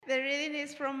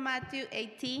from Matthew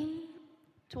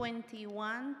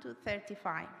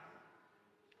 18:21-35.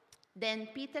 Then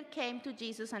Peter came to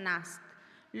Jesus and asked,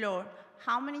 "Lord,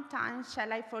 how many times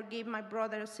shall I forgive my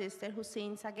brother or sister who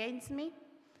sins against me?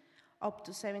 Up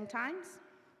to 7 times?"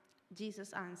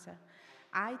 Jesus answered,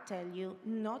 "I tell you,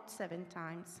 not 7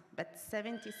 times, but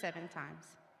 77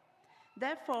 times.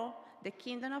 Therefore, the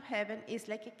kingdom of heaven is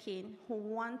like a king who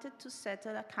wanted to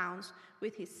settle accounts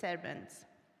with his servants.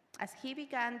 As he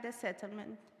began the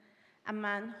settlement, a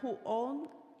man who owed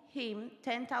him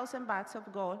 10,000 bags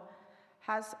of gold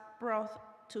has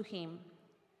brought to him.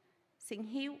 Since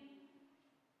he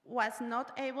was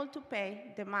not able to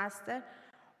pay, the master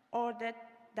ordered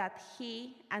that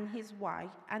he and his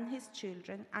wife and his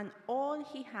children and all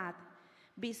he had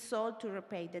be sold to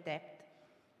repay the debt.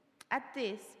 At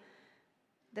this,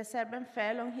 the servant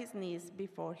fell on his knees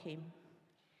before him.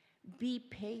 'Be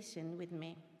patient with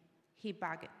me,' he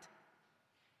begged,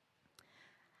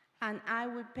 'and I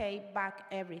will pay back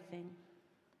everything.'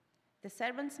 The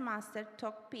servant's master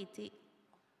took pity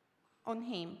on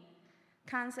him,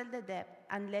 canceled the debt,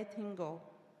 and let him go.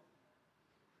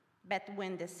 But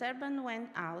when the servant went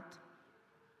out,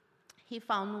 he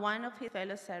found one of his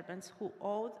fellow servants who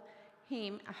owed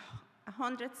him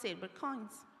 100 silver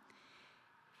coins.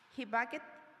 He begged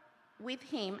with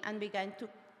him and began to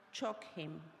choke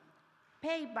him.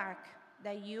 'Pay back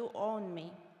that you owe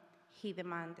me,' he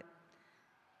demanded.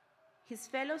 His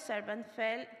fellow servant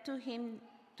fell to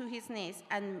his knees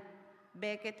and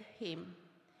begged him,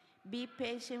 'Be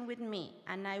patient with me,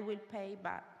 and I will pay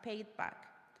it back.'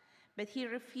 But he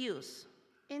refused.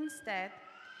 Instead,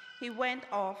 he went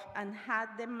off and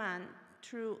had the man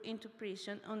thrown into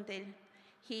prison until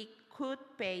he could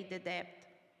pay the debt.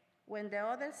 When the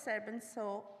other servants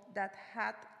saw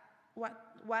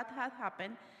what had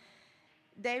happened,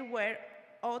 they were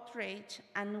outraged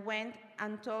and went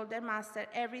and told their master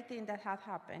everything that had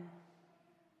happened.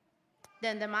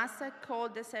 Then the master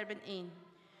called the servant in.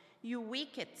 'You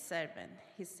wicked servant,'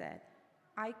 he said.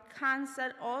 'I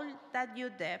canceled all that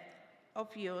debt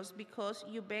of yours because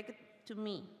you begged to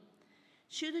me.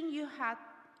 Shouldn't you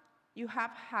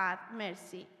have had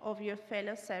mercy of your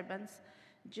fellow servants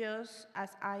just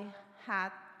as I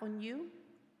had on you?'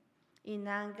 In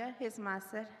anger, his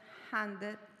master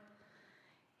handed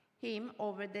him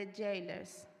over to the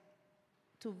jailers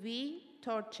to be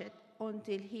tortured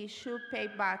until he should pay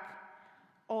back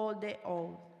all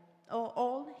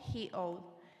he owed.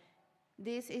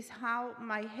 This is how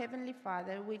my heavenly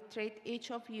Father will treat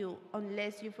each of you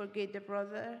unless you forgive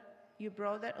your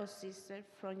brother or sister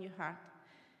from your heart."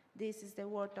 This is the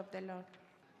word of the Lord.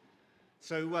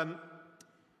 So,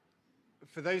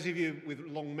 for those of you with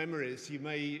long memories, you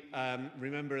may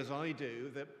remember, as I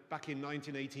do, that back in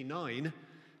 1989,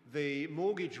 the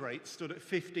mortgage rate stood at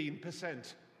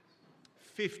 15%.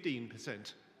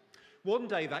 15%. One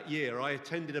day that year, I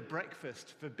attended a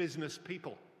breakfast for business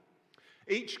people.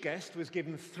 Each guest was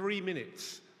given 3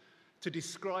 minutes to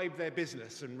describe their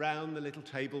business, and round the little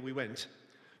table we went.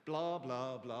 Blah,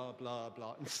 blah, blah, blah,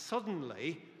 blah. And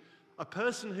suddenly, a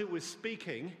person who was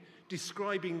speaking,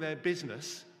 describing their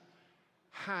business,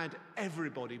 had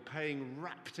everybody paying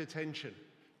rapt attention.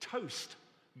 Toast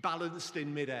balanced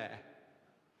in midair.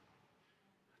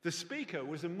 The speaker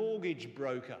was a mortgage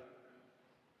broker,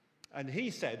 and he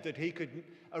said that he could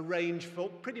arrange for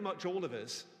pretty much all of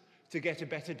us to get a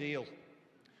better deal.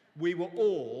 We were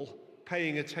all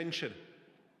paying attention.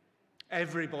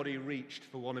 Everybody reached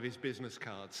for one of his business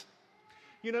cards.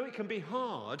 You know, it can be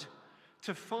hard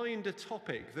to find a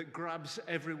topic that grabs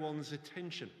everyone's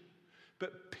attention.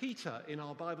 But Peter, in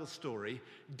our Bible story,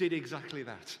 did exactly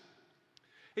that.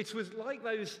 It was like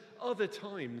those other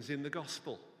times in the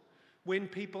gospel when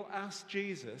people asked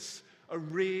Jesus a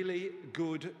really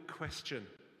good question.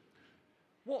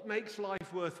 What makes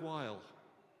life worthwhile?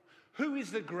 Who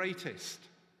is the greatest?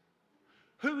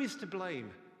 Who is to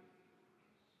blame?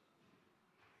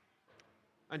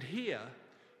 And here,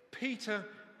 Peter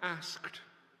asked,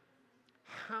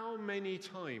 how many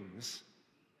times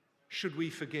should we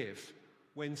forgive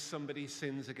when somebody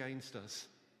sins against us?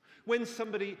 When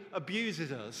somebody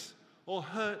abuses us, or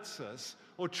hurts us,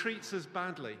 or treats us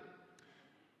badly?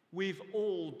 We've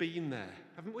all been there,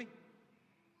 haven't we?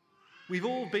 We've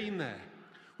all been there.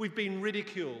 We've been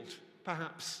ridiculed,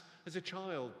 perhaps, as a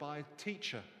child by a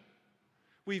teacher.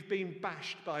 We've been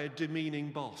bashed by a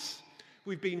demeaning boss.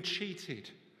 We've been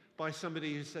cheated by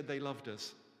somebody who said they loved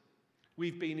us.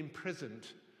 We've been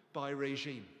imprisoned by a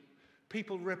regime.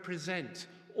 People represent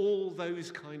all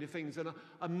those kind of things, and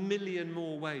a million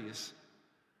more ways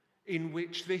in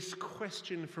which this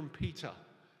question from Peter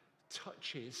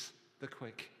touches the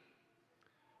quick.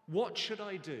 What should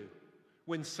I do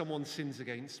when someone sins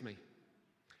against me?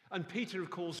 And Peter, of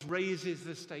course, raises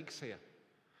the stakes here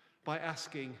by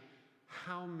asking,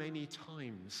 how many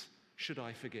times should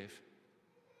I forgive?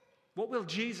 What will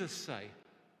Jesus say?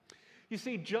 You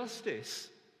see, justice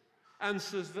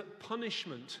answers that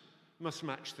punishment must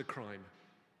match the crime.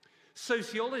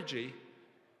 Sociology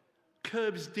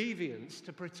curbs deviance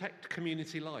to protect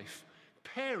community life.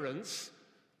 Parents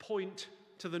point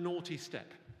to the naughty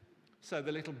step, so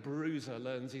the little bruiser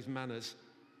learns his manners.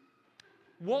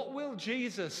 What will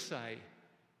Jesus say?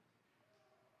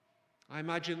 I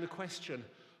imagine the question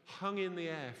hung in the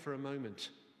air for a moment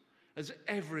as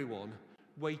everyone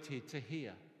waited to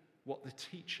hear what the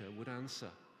teacher would answer.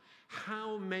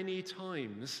 How many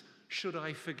times should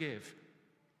I forgive?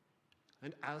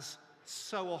 And as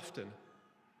so often,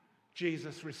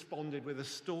 Jesus responded with a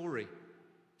story.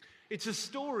 It's a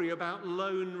story about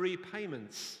loan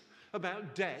repayments,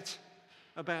 about debt,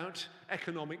 about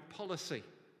economic policy.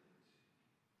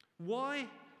 Why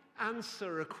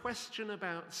answer a question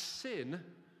about sin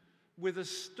with a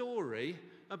story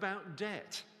about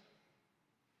debt?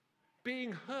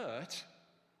 Being hurt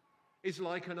is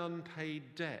like an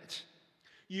unpaid debt.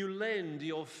 You lend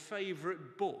your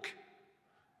favorite book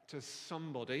to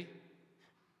somebody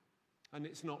and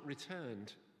it's not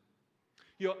returned.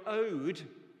 You're owed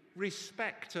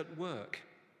respect at work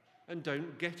and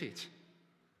don't get it.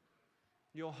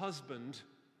 Your husband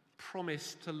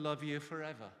promised to love you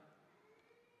forever,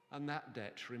 and that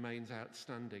debt remains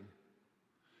outstanding.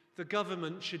 The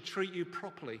government should treat you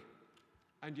properly,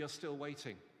 and you're still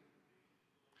waiting.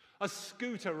 A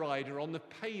scooter rider on the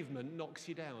pavement knocks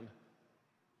you down,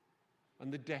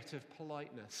 and the debt of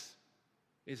politeness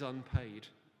is unpaid.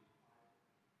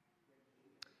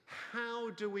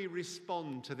 How do we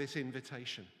respond to this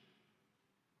invitation?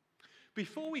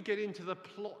 Before we get into the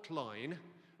plot line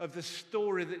of the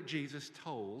story that Jesus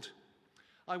told,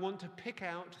 I want to pick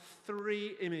out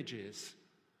 3 images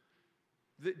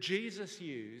that Jesus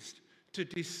used to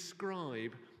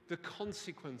describe the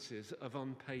consequences of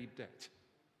unpaid debt.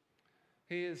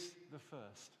 Here's the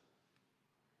first.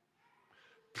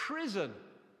 Prison.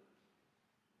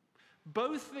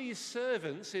 Both these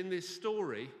servants in this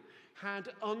story had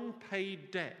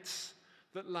unpaid debts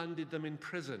that landed them in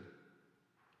prison.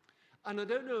 And I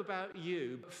don't know about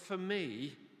you, but for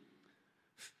me,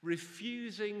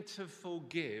 refusing to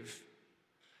forgive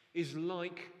is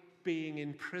like being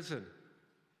in prison.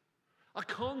 I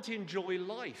can't enjoy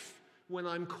life when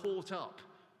I'm caught up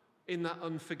in that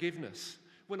unforgiveness,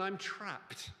 when I'm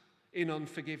trapped in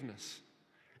unforgiveness.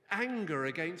 Anger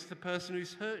against the person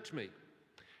who's hurt me.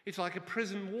 It's like a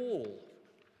prison wall,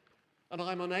 and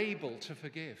I'm unable to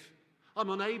forgive.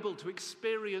 I'm unable to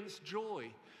experience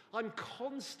joy. I'm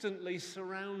constantly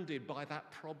surrounded by that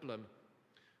problem.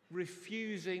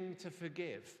 Refusing to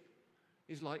forgive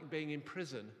is like being in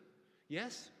prison.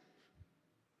 Yes?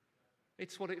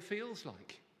 It's what it feels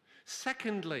like.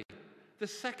 Secondly, the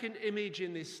second image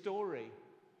in this story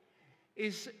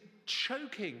is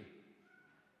choking.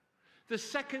 The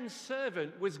second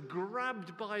servant was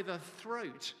grabbed by the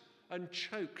throat and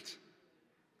choked.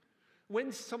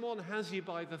 When someone has you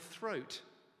by the throat,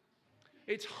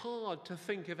 it's hard to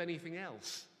think of anything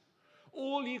else.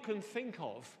 All you can think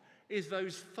of is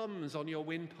those thumbs on your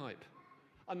windpipe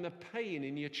and the pain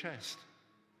in your chest.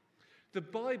 The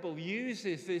Bible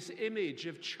uses this image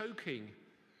of choking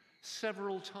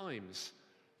several times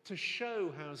to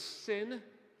show how sin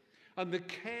and the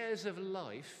cares of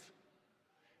life,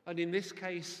 and in this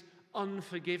case,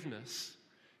 unforgiveness,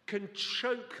 can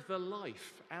choke the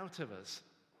life out of us.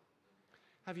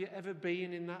 Have you ever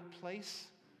been in that place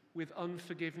with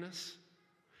unforgiveness?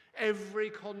 Every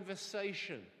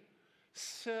conversation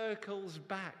circles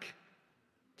back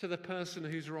to the person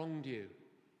who's wronged you.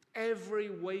 Every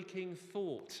waking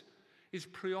thought is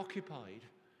preoccupied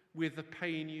with the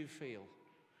pain you feel,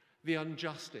 the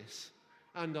injustice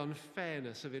and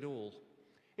unfairness of it all.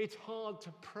 It's hard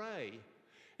to pray.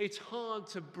 It's hard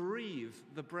to breathe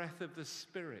the breath of the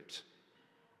Spirit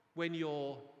when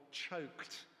you're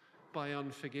choked by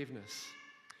unforgiveness.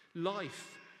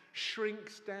 Life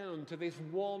shrinks down to this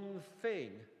one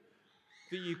thing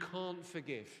that you can't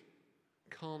forgive,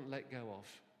 can't let go of.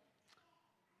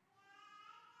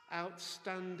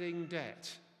 Outstanding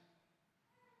debt,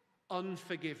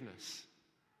 unforgiveness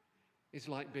is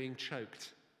like being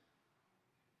choked.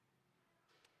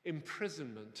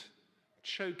 Imprisonment,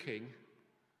 choking,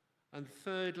 and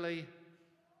thirdly,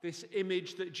 this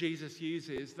image that Jesus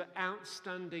uses, that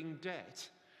outstanding debt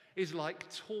is like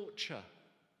torture.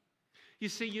 You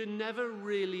see, you never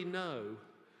really know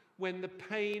when the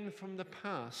pain from the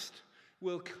past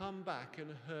will come back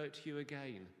and hurt you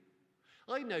again.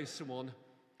 I know someone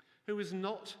who is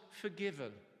not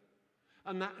forgiven,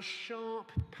 and that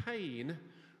sharp pain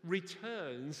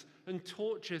returns and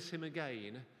tortures him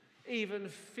again, even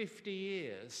 50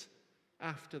 years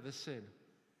after the sin.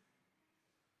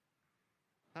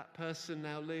 That person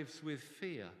now lives with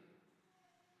fear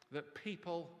that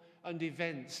people and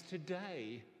events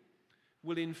today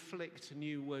will inflict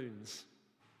new wounds.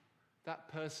 That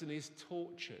person is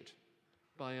tortured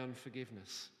by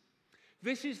unforgiveness.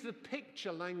 This is the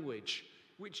picture language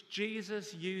which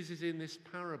Jesus uses in this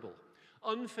parable.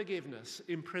 Unforgiveness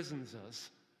imprisons us,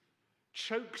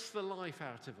 chokes the life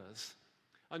out of us,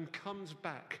 and comes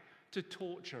back to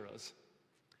torture us.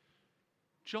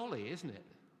 Jolly, isn't it?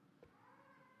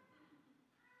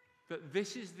 But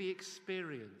this is the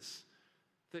experience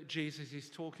that Jesus is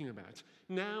talking about.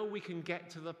 Now we can get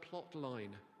to the plot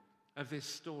line of this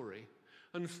story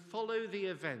and follow the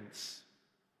events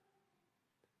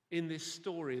in this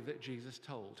story that Jesus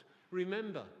told.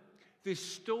 Remember, this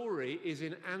story is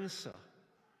in answer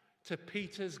to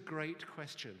Peter's great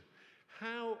question: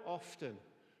 how often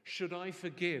should I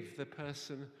forgive the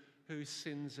person who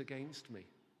sins against me?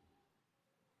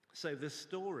 So the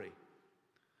story,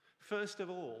 first of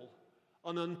all,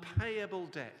 an unpayable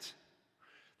debt.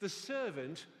 The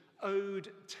servant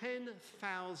owed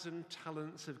 10,000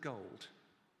 talents of gold.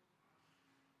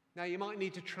 Now, you might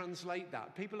need to translate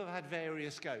that. People have had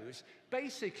various goes.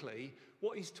 Basically,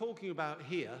 what he's talking about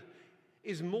here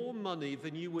is more money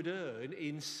than you would earn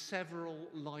in several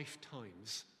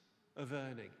lifetimes of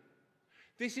earning.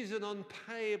 This is an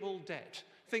unpayable debt.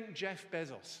 Think Jeff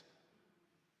Bezos.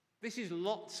 This is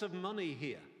lots of money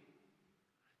here.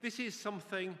 This is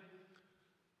something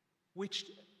which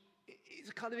is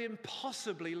a kind of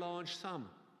impossibly large sum.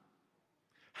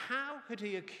 How had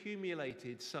he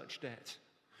accumulated such debt?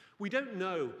 We don't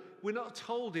know. We're not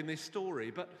told in this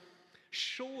story, but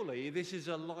surely this is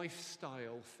a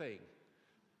lifestyle thing.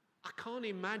 I can't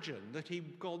imagine that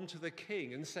he'd gone to the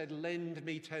king and said, lend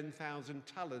me 10,000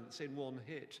 talents in one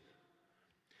hit.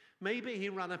 Maybe he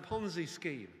ran a Ponzi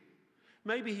scheme.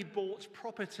 Maybe he bought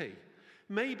property.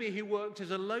 Maybe he worked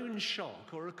as a loan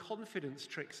shark or a confidence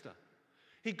trickster.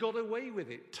 He got away with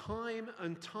it time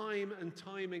and time and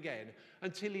time again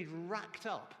until he'd racked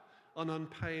up an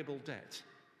unpayable debt.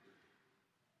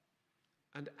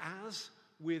 And as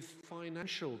with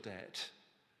financial debt,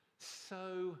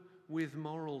 so with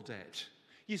moral debt.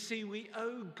 You see, we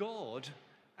owe God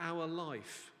our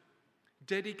life,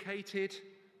 dedicated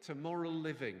to moral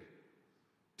living,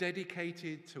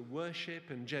 dedicated to worship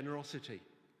and generosity.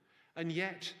 And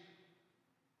yet,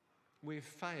 we've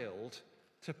failed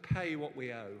to pay what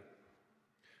we owe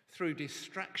through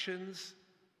distractions,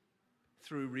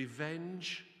 through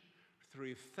revenge,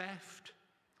 through theft,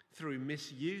 through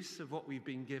misuse of what we've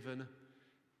been given.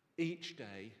 Each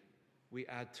day we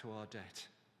add to our debt.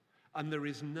 And there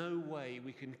is no way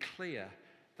we can clear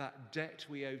that debt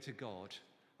we owe to God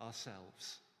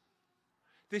ourselves.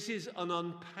 This is an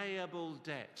unpayable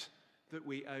debt that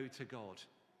we owe to God.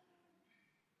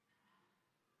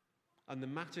 And the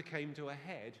matter came to a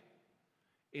head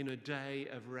in a day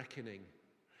of reckoning.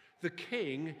 The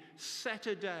king set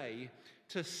a day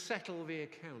to settle the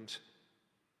account.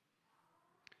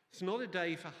 It's not a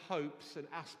day for hopes and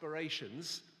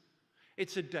aspirations.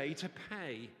 It's a day to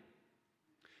pay.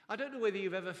 I don't know whether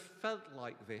you've ever felt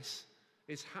like this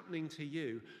is happening to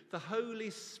you. The Holy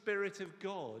Spirit of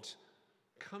God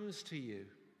comes to you,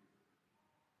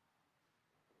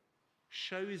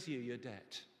 shows you your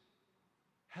debt,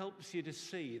 helps you to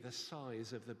see the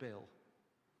size of the bill.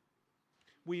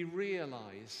 We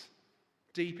realize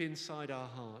deep inside our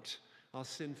heart our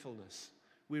sinfulness.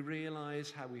 We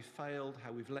realize how we've failed,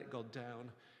 how we've let God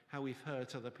down, how we've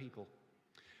hurt other people.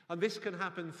 And this can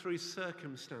happen through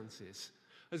circumstances,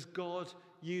 as God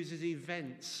uses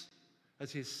events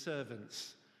as his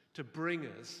servants to bring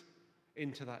us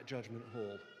into that judgment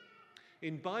hall.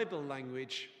 In Bible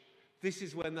language, this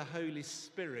is when the Holy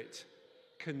Spirit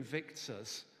convicts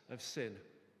us of sin.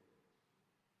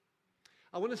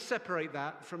 I want to separate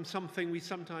that from something we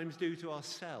sometimes do to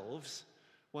ourselves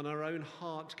when our own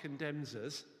heart condemns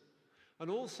us, and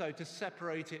also to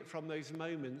separate it from those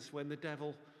moments when the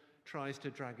devil tries to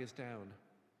drag us down.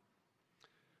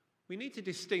 We need to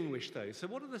distinguish those. So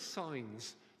what are the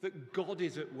signs that God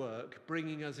is at work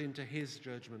bringing us into his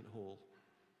judgment hall?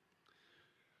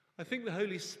 I think the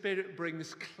Holy Spirit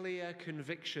brings clear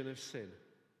conviction of sin,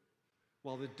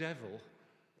 while the devil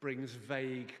brings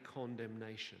vague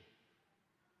condemnation.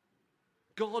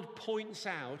 God points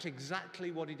out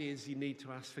exactly what it is you need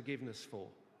to ask forgiveness for.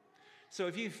 So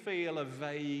if you feel a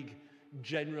vague,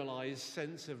 generalized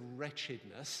sense of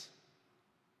wretchedness,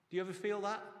 do you ever feel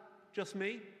that? just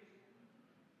me?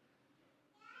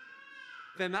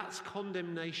 Then that's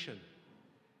condemnation.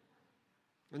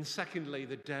 And secondly,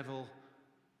 the devil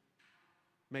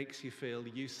makes you feel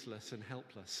useless and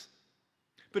helpless.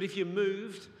 But if you're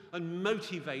moved and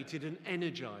motivated and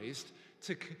energized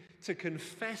to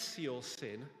confess your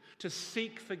sin, to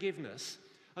seek forgiveness,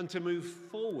 and to move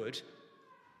forward,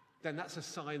 then that's a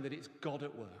sign that it's God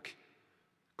at work,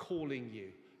 calling you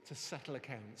to settle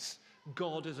accounts.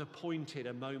 God has appointed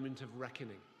a moment of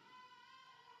reckoning.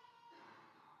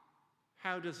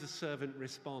 How does the servant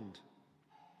respond?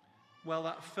 Well,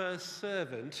 that first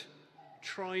servant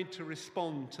tried to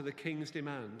respond to the king's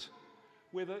demand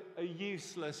with a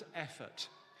useless effort.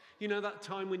 You know that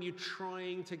time when you're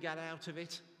trying to get out of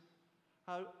it?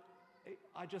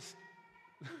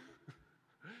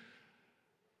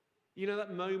 You know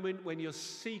that moment when you're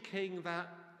seeking that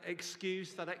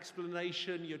excuse, that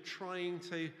explanation, you're trying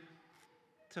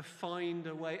to find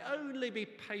a way. Only be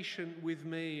patient with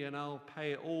me and I'll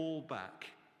pay it all back.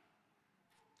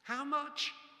 How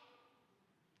much?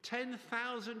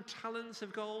 10,000 talents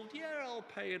of gold? Yeah, I'll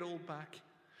pay it all back.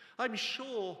 I'm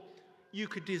sure you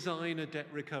could design a debt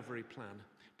recovery plan.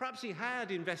 Perhaps he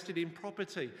had invested in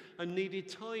property and needed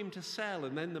time to sell,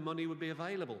 and then the money would be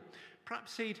available.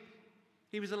 Perhaps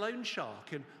he was a loan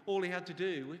shark, and all he had to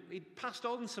do, he'd passed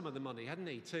on some of the money, hadn't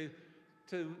he, to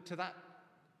that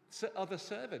other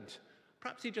servant.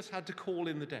 Perhaps he just had to call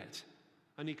in the debt,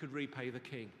 and he could repay the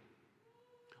king.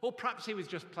 Or perhaps he was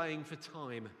just playing for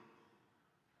time.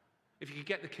 If he could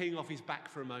get the king off his back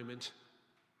for a moment,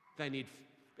 then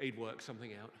he'd work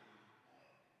something out.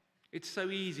 It's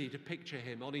so easy to picture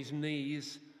him on his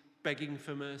knees, begging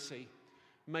for mercy,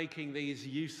 making these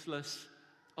useless,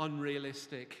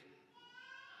 unrealistic,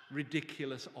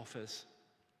 ridiculous offers.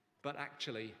 But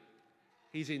actually,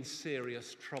 he's in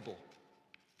serious trouble.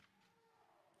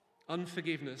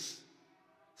 Unforgiveness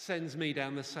sends me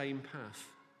down the same path.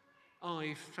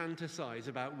 I fantasize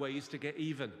about ways to get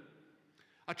even.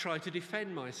 I try to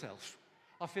defend myself.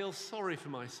 I feel sorry for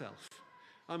myself.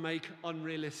 I make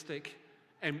unrealistic,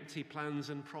 empty plans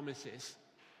and promises.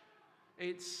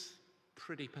 It's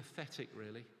pretty pathetic,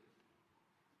 really.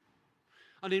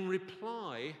 And in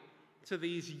reply to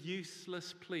these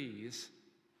useless pleas,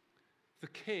 the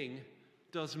king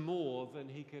does more than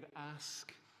he could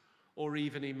ask or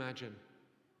even imagine.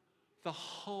 The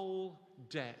whole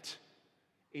debt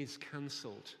is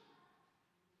cancelled.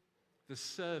 The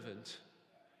servant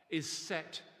is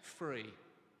set free.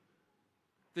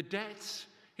 The debts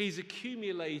he's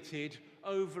accumulated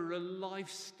over a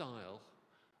lifestyle,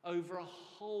 over a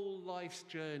whole life's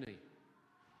journey,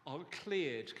 are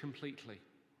cleared completely.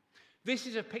 This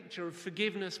is a picture of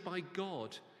forgiveness by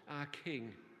God, our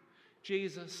King.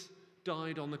 Jesus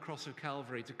died on the cross of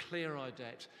Calvary to clear our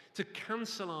debt, to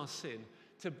cancel our sin,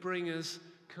 to bring us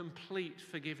complete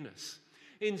forgiveness.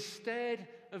 Instead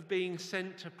of being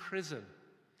sent to prison,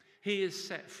 he is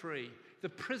set free. The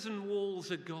prison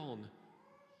walls are gone.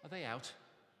 Are they out?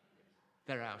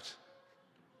 They're out.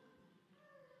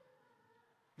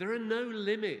 There are no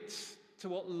limits to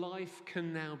what life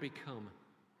can now become.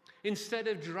 Instead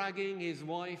of dragging his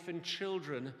wife and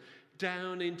children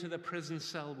down into the prison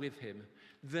cell with him,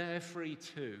 they're free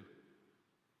too.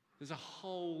 There's a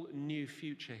whole new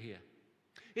future here.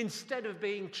 Instead of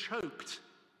being choked,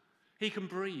 he can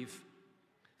breathe.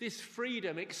 This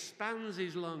freedom expands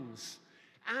his lungs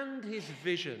and his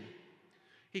vision.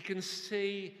 He can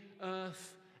see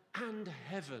earth and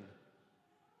heaven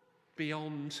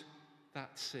beyond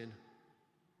that sin.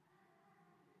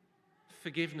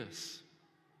 Forgiveness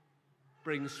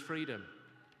brings freedom.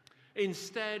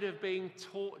 Instead of being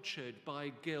tortured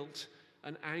by guilt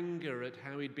and anger at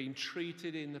how he'd been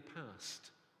treated in the past,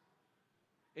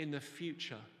 in the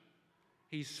future,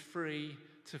 he's free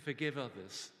to forgive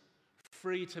others,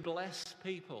 free to bless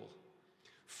people,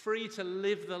 free to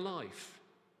live the life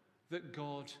that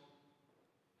God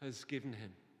has given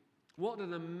him. What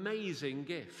an amazing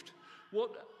gift.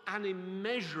 What an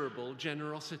immeasurable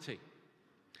generosity.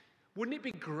 Wouldn't it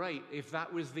be great if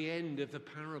that was the end of the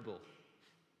parable?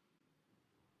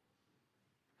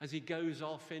 As he goes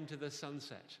off into the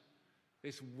sunset,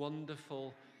 this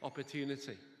wonderful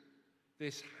opportunity,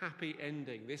 this happy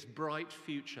ending, this bright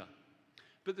future.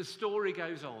 But the story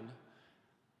goes on,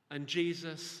 and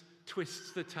Jesus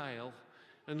twists the tale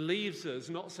and leaves us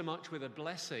not so much with a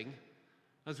blessing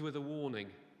as with a warning.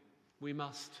 We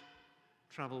must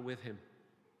travel with him.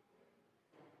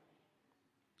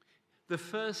 The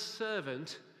first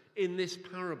servant in this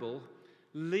parable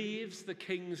leaves the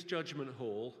king's judgment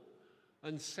hall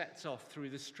and sets off through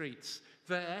the streets.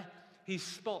 There, he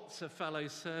spots a fellow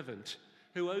servant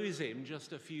who owes him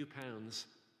just a few pounds.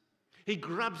 He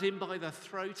grabs him by the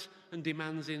throat and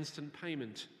demands instant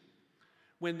payment.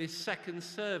 When this second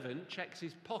servant checks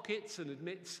his pockets and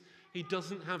admits he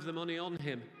doesn't have the money on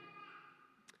him,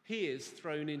 he is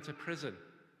thrown into prison.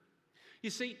 You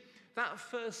see, that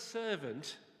first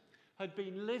servant had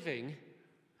been living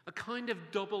a kind of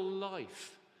double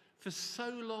life for so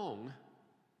long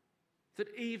that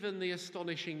even the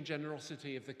astonishing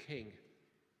generosity of the king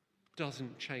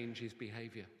doesn't change his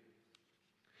behavior.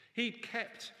 He'd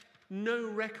kept no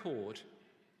record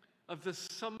of the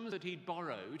sums that he'd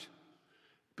borrowed,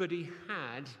 but he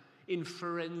had, in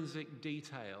forensic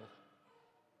detail,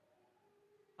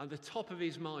 at the top of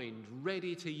his mind,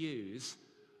 ready to use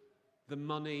the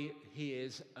money he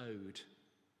is owed.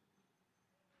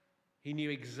 He knew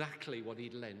exactly what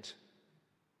he'd lent,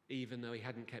 even though he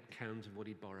hadn't kept count of what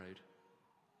he'd borrowed.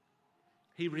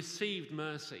 He received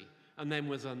mercy and then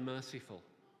was unmerciful.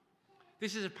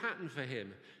 This is a pattern for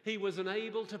him. He was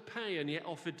unable to pay and yet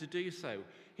offered to do so.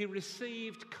 He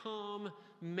received calm,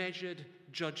 measured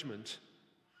judgment,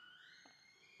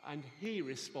 and he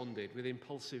responded with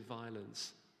impulsive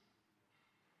violence.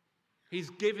 He's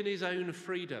given his own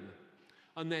freedom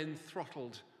and then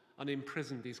throttled and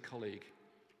imprisoned his colleague.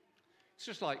 It's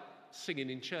just like singing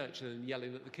in church and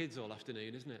yelling at the kids all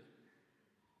afternoon, isn't it?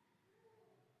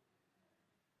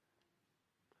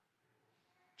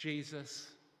 Jesus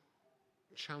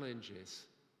challenges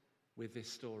with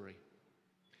this story.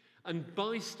 And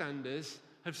bystanders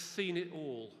have seen it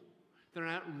all. They're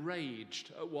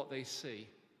outraged at what they see,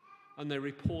 and they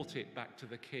report it back to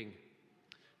the king.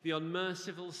 The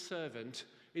unmerciful servant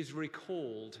is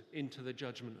recalled into the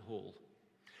judgment hall.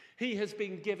 He has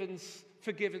been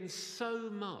forgiven so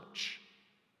much,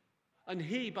 and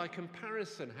he, by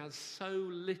comparison, has so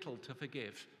little to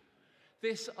forgive.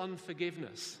 This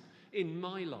unforgiveness in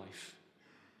my life,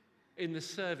 in the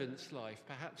servant's life,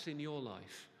 perhaps in your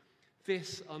life,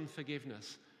 this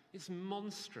unforgiveness is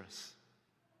monstrous.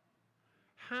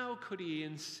 How could he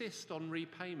insist on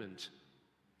repayment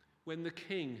when the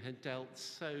king had dealt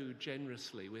so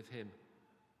generously with him?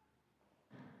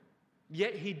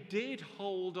 Yet he did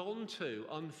hold on to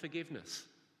unforgiveness.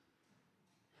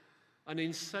 And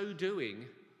in so doing,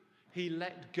 he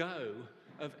let go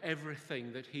of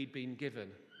everything that he'd been given.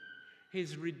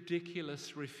 His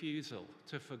ridiculous refusal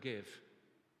to forgive.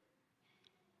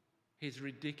 His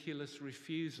ridiculous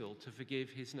refusal to forgive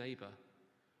his neighbor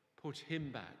put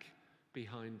him back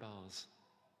behind bars.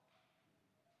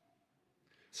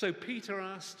 So Peter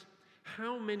asked,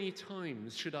 how many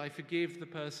times should I forgive the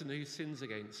person who sins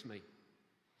against me?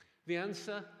 The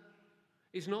answer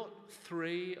is not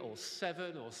 3 or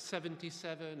 7 or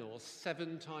 77 or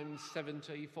 7 times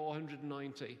 70,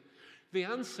 490. The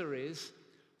answer is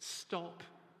stop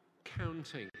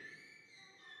counting.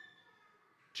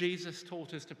 Jesus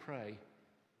taught us to pray,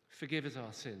 forgive us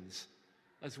our sins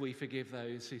as we forgive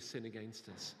those who sin against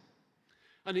us.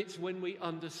 And it's when we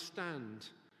understand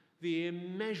the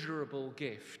immeasurable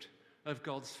gift of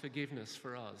God's forgiveness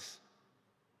for us,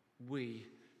 we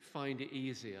find it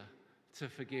easier to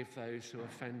forgive those who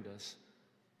offend us.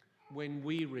 When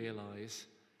we realize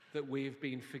that we've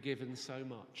been forgiven so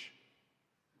much,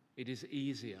 it is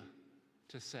easier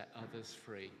to set others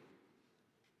free.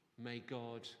 May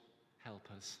God help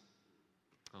us.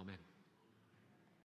 Amen.